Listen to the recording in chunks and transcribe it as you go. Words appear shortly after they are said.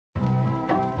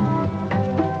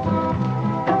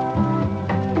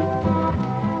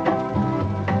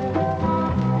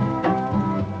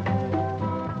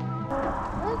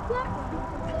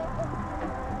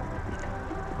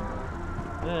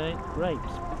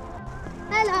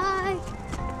Hello.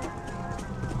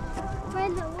 We're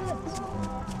in the woods.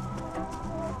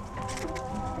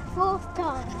 Fourth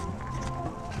time.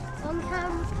 On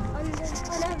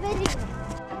a video.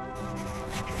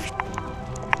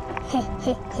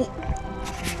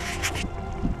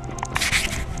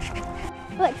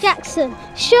 Look, Jackson,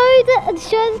 show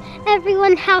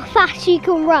everyone how fast you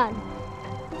can run.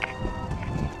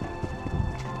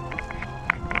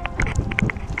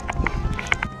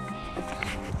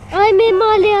 I'm in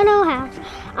my little house.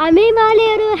 I'm in my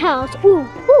little house. Ooh,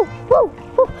 ooh, ooh,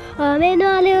 ooh. I'm in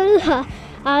my little hut.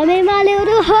 I'm in my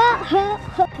little hut.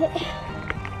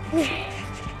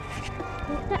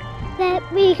 That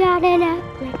we got an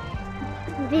upgrade.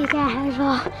 We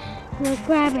got we're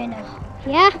grabbing them.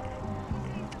 Yeah?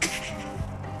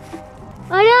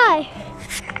 I know.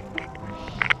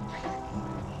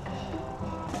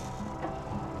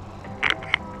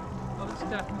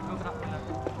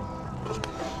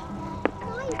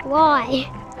 Why?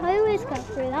 I always go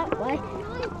through that way.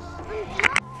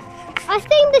 I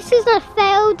think this is a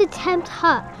failed attempt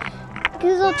hut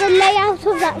because of the layout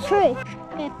of that tree.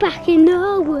 We're back in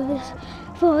the woods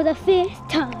for the 5th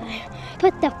time,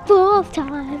 but the 4th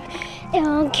time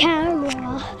on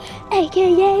camera,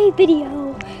 aka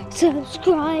video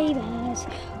subscribers.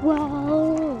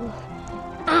 Whoa!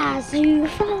 As you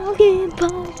fucking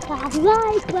push that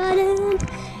like button,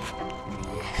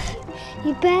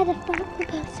 you better fucking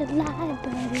push the like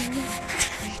button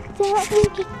so we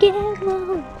can get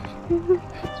more,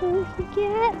 so we can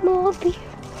get more people.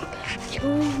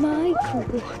 Join my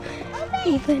crew.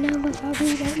 Even though I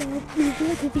probably don't know who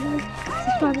the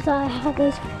subscribers I have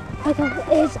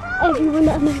is everyone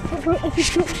that I know for every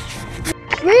Twitch.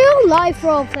 Real life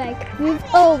role thing with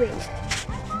Owen.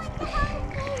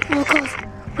 Oh god,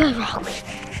 where are we?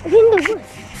 We're in the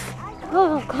woods.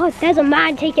 Oh god, there's a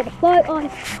man taking a photo.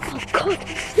 Oh god,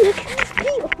 look at this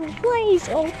beautiful place.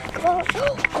 Oh god.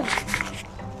 Oh god.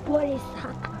 What is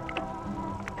that?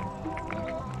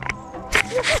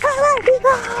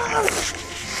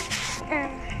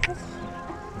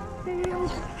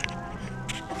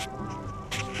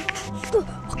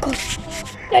 Oh god,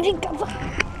 let it go.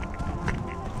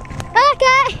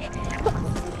 Okay.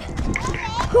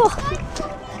 Oh.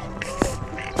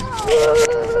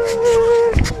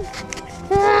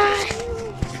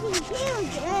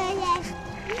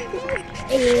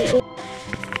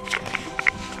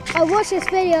 I watched this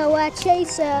video where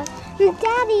Chaser,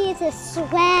 Daddy is a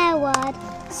swear word.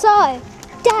 So,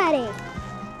 Daddy.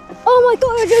 Oh my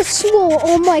god, I just swore.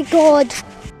 Oh my god.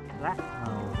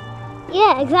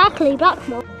 Yeah, exactly,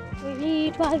 Blackmore. We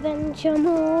need to adventure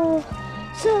more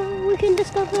so we can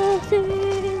discover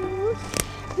things.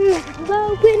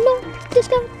 But we're not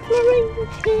discovering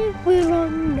if we're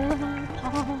on the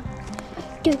path.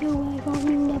 Get away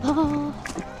from the path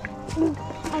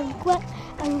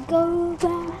and go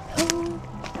back home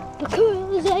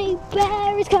because a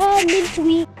bear is coming to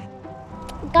me.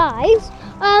 Guys,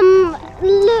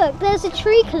 look, there's a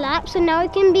tree collapse and now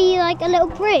it can be like a little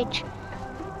bridge.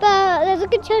 But there's a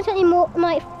good chance that it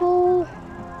might fall.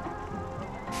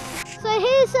 So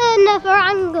here's another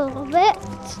angle of it.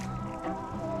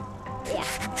 Yeah.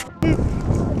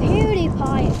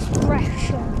 PewDiePie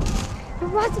expression.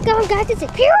 What's going on, guys? This is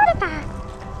PewDiePie.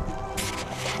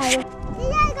 Okay.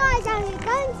 Yeah, guys, I'm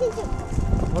going to.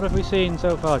 What have we seen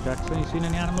so far, Jackson? Have you seen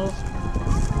any animals?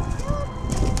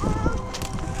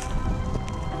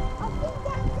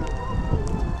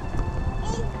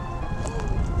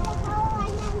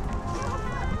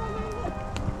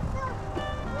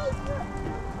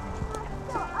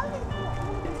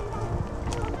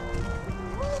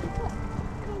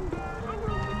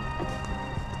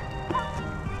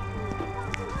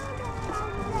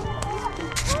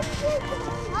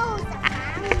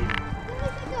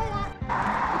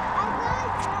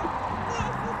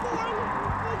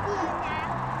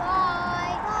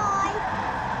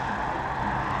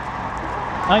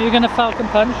 Are you going to falcon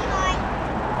punch?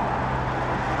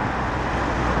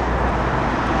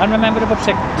 And remember to put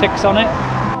ticks on it.